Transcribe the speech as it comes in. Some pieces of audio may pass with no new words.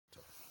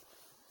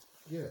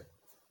Yeah.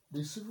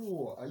 The Civil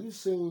War, are you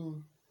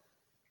saying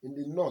in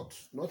the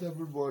north, not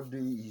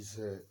everybody is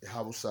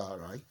Hausa,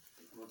 right?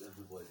 Not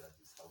everybody that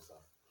is Hausa.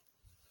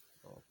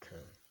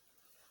 Okay.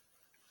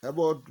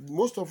 But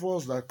most of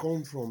us that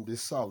come from the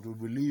south, we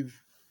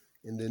believe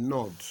in the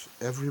north,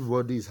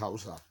 everybody is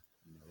Hausa.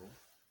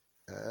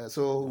 No.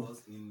 So,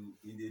 Because in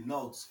the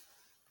north,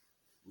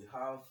 we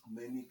have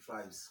many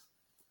tribes.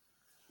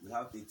 We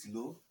have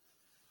Etilo,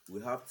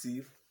 we have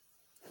Tiv,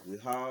 we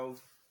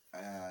have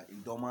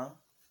Idoma,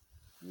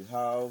 we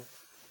have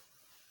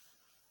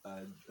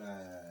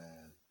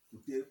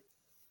Kute,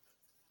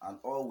 and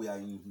all we are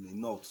in the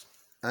north.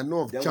 I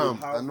know of Then Cham,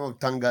 I know of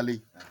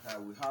Tangali.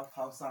 We have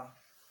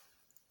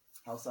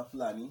Hausa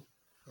Fulani.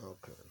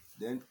 Okay.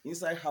 Then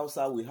inside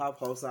Hausa, we have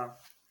Hausa,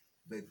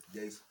 but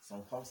there is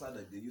some Hausa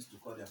that they used to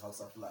call their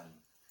Hausa Fulani.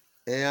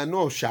 I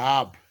know of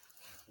Shahab.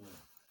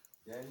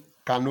 Then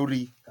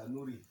Kanuri.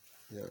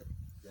 Yeah.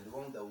 They're the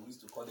one that we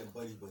used to call them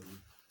Bari Bari.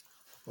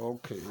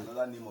 Okay.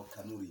 Another name of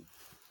Kanuri is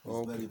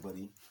Okay.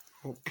 Bari.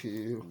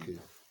 Okay.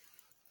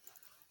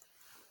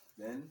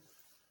 Then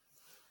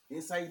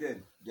inside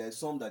them, there is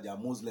some that they are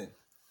Muslim.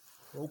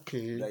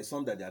 Okay. There is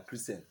some that they are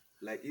Christian.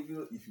 Like if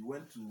you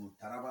went to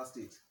Taraba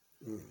State,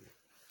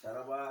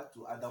 Taraba to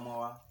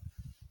Adamawa,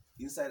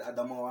 inside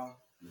Adamawa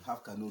you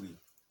have Kanuri.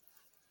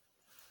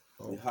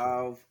 Okay. We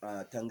have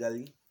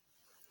Tangali.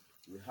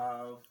 We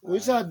have.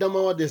 Inside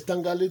Adamawa there's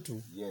Tangali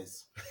too.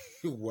 Yes.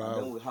 Wow.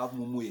 And then we have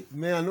Mumuye.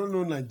 Man, I don't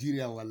know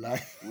Nigeria,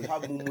 wallahi. We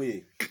have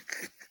Mumuye.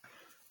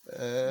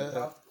 We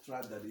have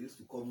tribes that they used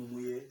to call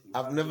Mumuye.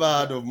 I've never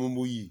heard of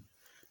Mumuye.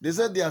 They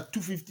said there are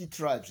 250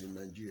 tribes in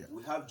Nigeria.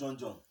 We have John.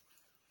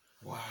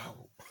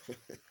 Wow.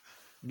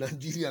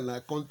 Nigeria is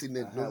a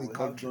continent, not a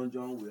country. We have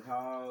John. We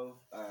have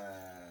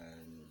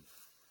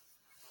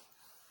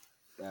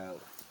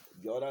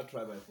the other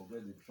tribe, I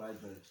forget the tribe.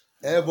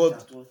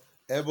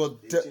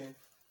 But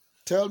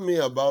tell me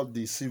about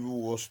the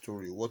Civil War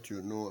story, what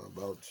you know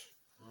about.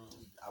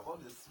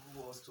 About the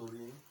Civil War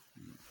story,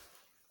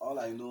 all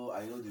I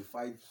know they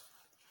fight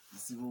the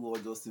Civil War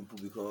just simple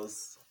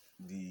because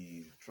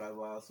the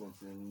tribal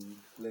something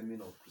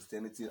claiming of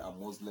Christianity and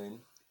Muslim.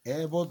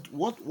 But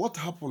what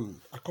happened,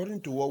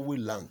 according to what we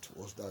learned,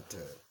 was that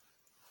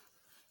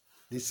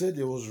they said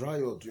there was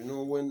riot,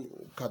 when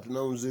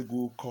Cardinal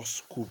Nzegu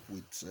caused coup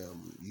with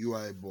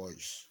UI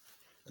boys.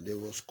 And there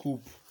was coup.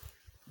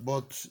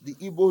 But the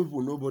Igbo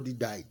people, nobody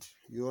died.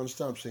 You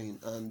understand what I'm saying?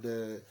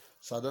 And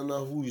Sadana,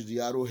 who is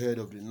the arrowhead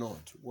of the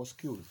north, was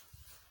killed.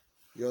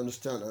 You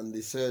understand? And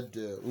they said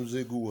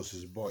Nzegu was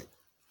his boy.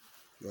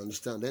 You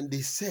understand? Then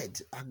they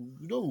said,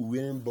 we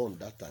weren't born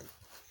that time.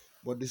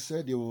 But they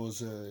said there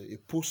was a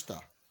poster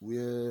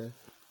where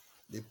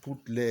they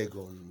put leg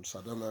on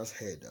Sadana's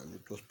head and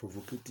it was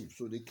provocative.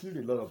 So they killed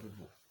a lot of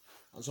people.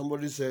 And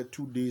somebody said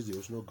 2 days there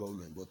was no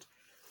government. But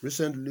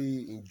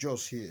recently in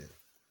Jos here,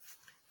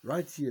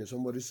 right here,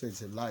 somebody said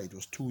it's a lie. It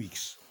was 2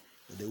 weeks.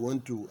 And they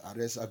went to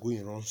arrest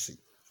Agoyin Ronsi.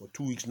 For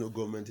 2 weeks, no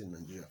government in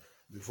Nigeria.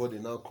 Before they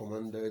now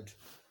commanded,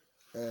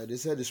 they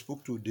said they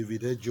spoke to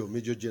David Ejo,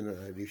 Major General,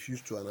 and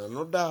refused to, and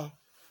another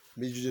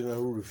Major General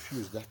who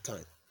refused that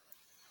time.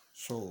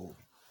 So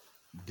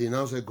they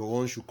now said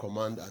Gowon should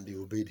command, and they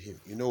obeyed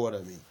him. You know what I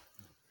mean?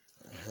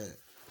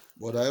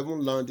 But I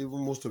haven't learned,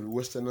 even most of the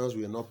Westerners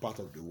were not part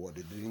of the war.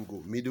 They didn't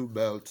go. Middle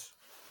Belt,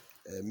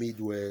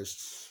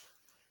 Midwest,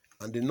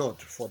 and the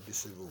North fought the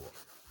Civil War.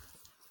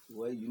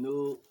 Well,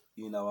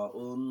 in our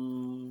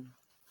own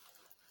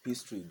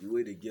history, the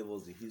way they gave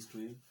us the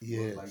history,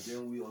 yes. By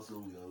then we also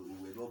we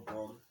were not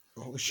born.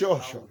 Oh, sure.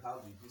 We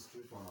have the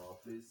history from our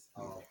place,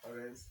 our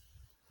parents.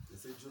 They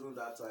say during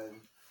that time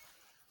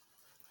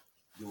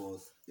there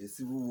was a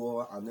civil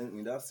war, and then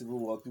in that civil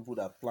war, people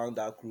that planned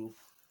that coup,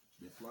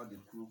 they planned the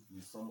coup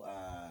with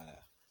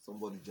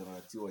somebody, General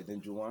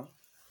Lt.Reuben Ojisua.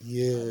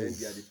 Yes. And then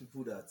they are the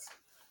people that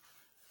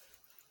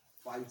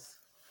fight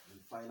the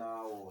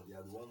final war. They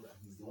are the one that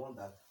he's the one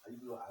that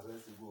even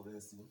arrest Ego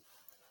Rensi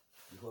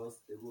because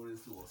Ego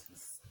Rensi was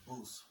his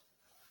boss.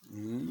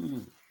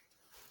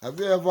 Have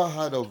you ever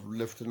heard of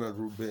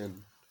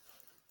Lt.Reuben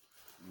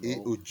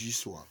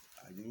Ojisua?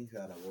 I didn't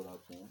hear about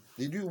that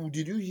one.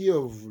 Did you hear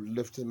of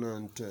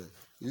Lieutenant?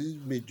 Is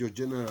it Major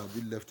General,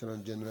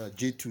 Lieutenant General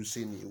J2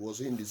 Seni?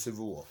 Was in the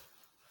Civil War.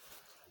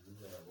 I didn't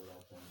hear about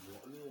that one. The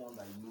only one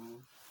I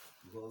knew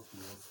because he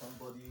was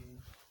somebody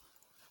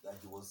that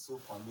he was so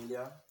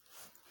familiar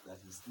that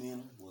his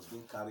name was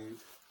being carried.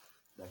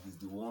 That he's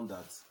the one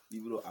that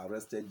even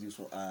arrested this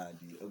one,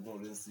 the Ego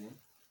Rensi.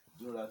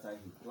 During that time,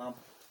 he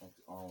clamped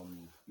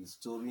on his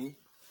story,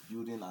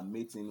 building and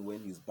mating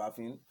when he's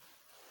bathing.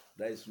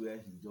 That is where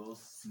he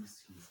just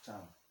sees his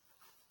charm.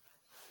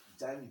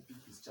 The time he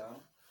picked his charm,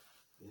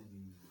 then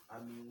the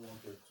army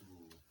wanted to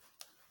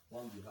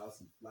bomb the house.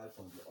 He fly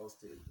from the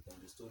hostel on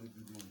the story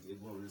building with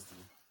Ego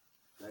Rensi.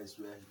 That is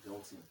where he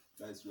dealt him.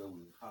 That is where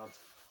we had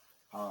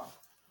how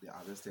they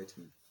arrested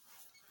him.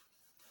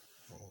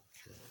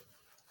 Okay.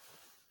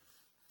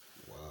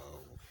 Wow.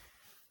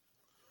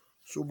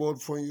 So,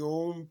 but from your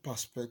own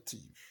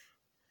perspective,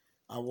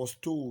 I was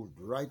told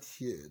right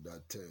here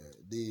that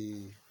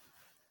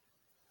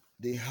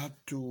they had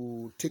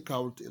to take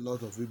out a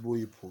lot of Igbo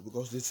people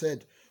because they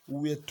said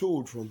we were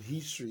told from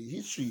history.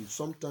 History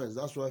sometimes,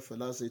 that's why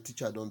fellas say,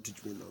 teacher don't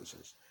teach me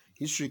nonsense.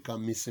 History can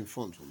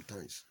misinform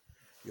sometimes.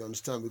 You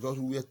understand? Because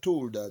we were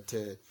told that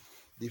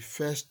the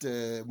first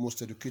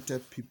most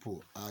educated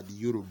people are the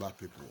Yoruba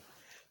people.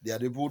 They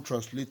are able to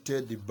translate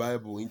the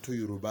Bible into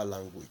Yoruba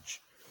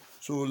language.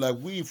 So like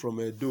we from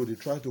Edo, they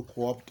try to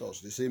co-opt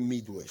us. They say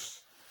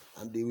Midwest.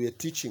 And they were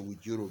teaching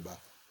with Yoruba.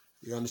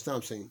 You understand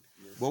what I'm saying?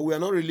 Yes. But we are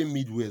not really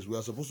Midwest. We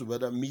are supposed to be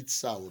either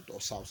Mid-South or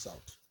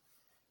South-South.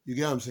 You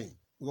get what I'm saying?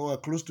 Because we're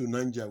close to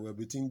Nigeria. We're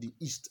between the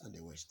East and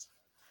the West.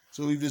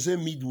 So if they say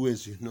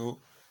Midwest, you know,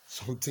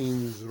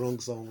 something is wrong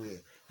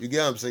somewhere. You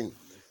get what I'm saying?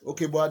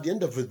 Okay, but at the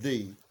end of the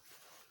day,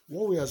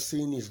 what we are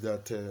saying is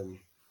that,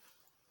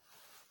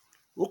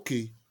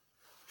 okay,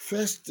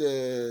 first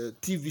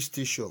TV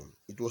station,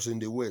 it was in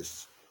the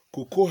West.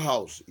 Cocoa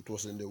House, it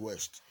was in the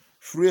West.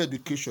 Free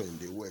education in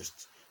the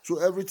West. So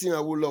everything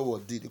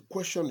Awolowo did. The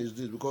question is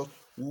this, because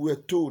we were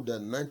told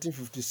that in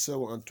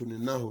 1957, Anthony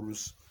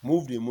Nahorus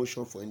moved the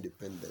motion for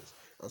independence.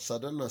 And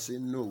Sadana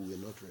said, no, we're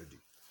not ready.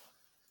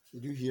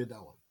 Did you hear that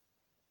one?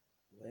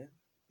 Well,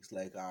 it's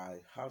like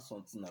I heard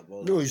something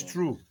about. No, it's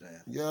true.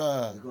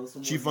 Yeah.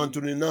 Chief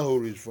Anthony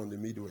Nahorus from the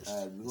Midwest.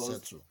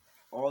 Because so.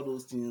 All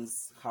those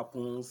things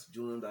happens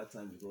during that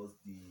time because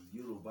the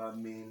Yoruba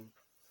men,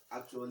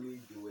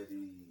 actually, they were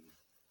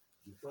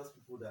the first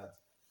people that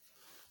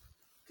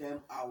came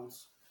out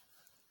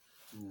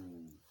to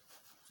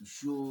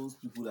show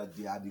people that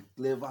they are the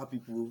clever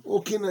people.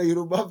 Okay, now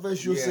Yoruba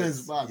first show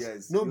sense,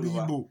 yes, no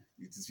Igbo.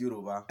 It is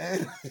Yoruba.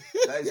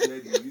 That is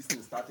where the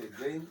listing started.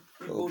 Then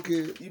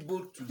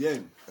Igbo to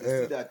them,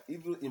 they see that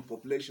even in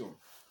population,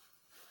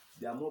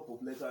 they are more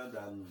population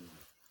than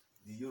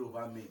the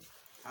Yoruba men.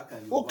 How can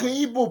Yoruba?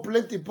 Okay, Igbo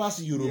plenty pass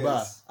Yoruba.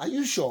 Yes. Are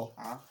you sure?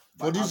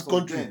 For this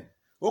country? Them,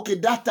 okay,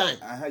 that time.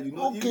 You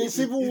know, okay,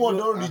 civil war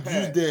don't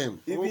reduce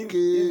them. Even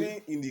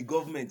in the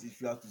government,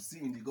 if you have to see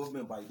in the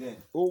government by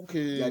then,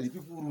 okay, they are the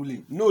people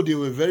ruling. No, they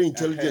were very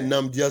intelligent.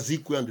 Nnamdi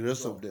Azikiwe and the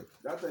rest of them.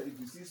 That time, if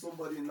you see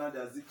somebody in Nnamdi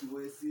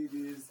Azikiwe, see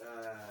this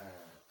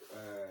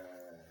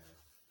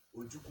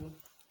Ojukwu.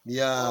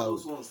 Yeah. All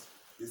those ones,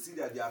 they see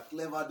that they are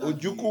clever than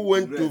Ojukwu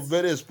went to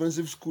very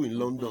expensive school in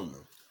London,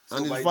 so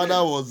and his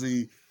father was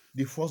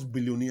the first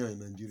billionaire in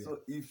Nigeria. So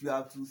if you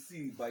have to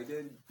see by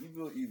then,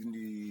 even in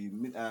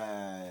the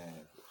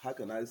how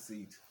can I say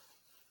it?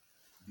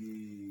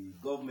 The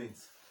government,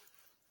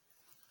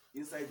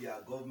 inside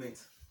their government,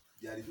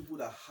 they are the people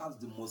that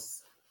have the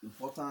most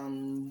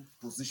important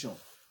position.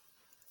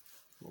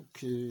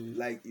 Okay.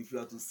 Like if you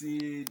have to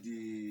see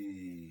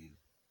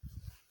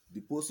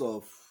the post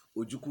of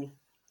Ojukwu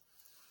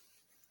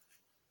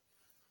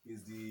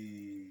is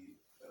the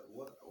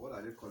what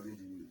are they calling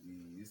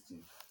this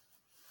thing?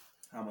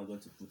 How am I going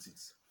to put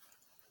it?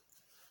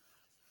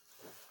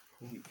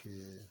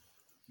 Okay.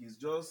 He's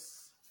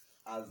just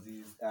as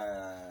the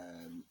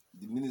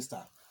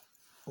minister.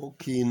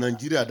 Okay, in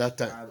Nigeria at that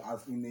time.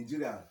 As in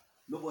Nigeria,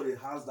 nobody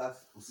has that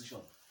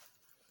position.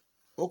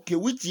 Okay,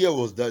 which year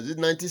was that? Is it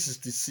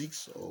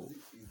 1966 or?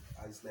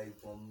 It's like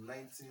from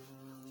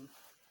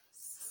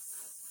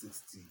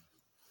 1960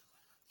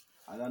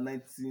 and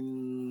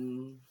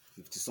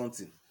 1950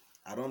 something.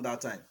 Around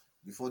that time,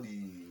 before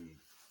the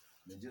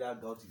Nigeria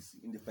got its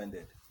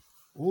independent.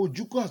 Oh,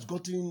 Ojukwu has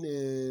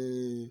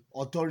gotten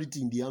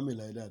authority in the army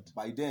like that.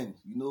 By then,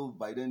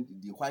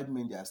 the white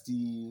men, they are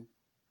still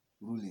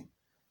ruling.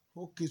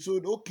 Okay, so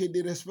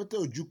they respected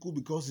Ojukwu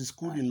because he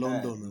schooled in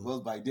London.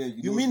 Because by then,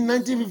 you mean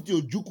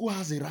 1950 Ojukwu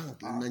has a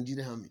rank in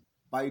Nigerian army?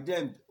 By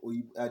then,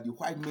 the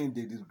white men,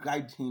 they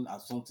described him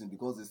as something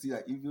because they see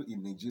that even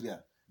in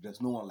Nigeria,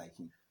 there's no one like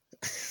him.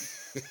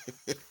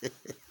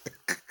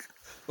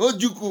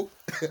 Ojukwu,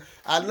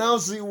 I now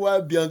see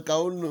why Bianca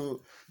Ono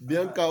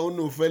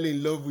fell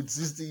in love with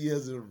 60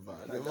 years old.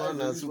 The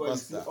man is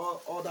superstar.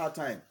 All that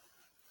time,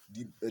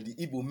 the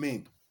Igbo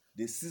men,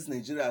 they see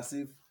Nigeria as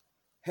if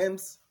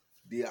hence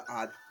they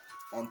are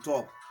on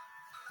top.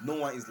 No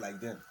one is like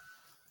them.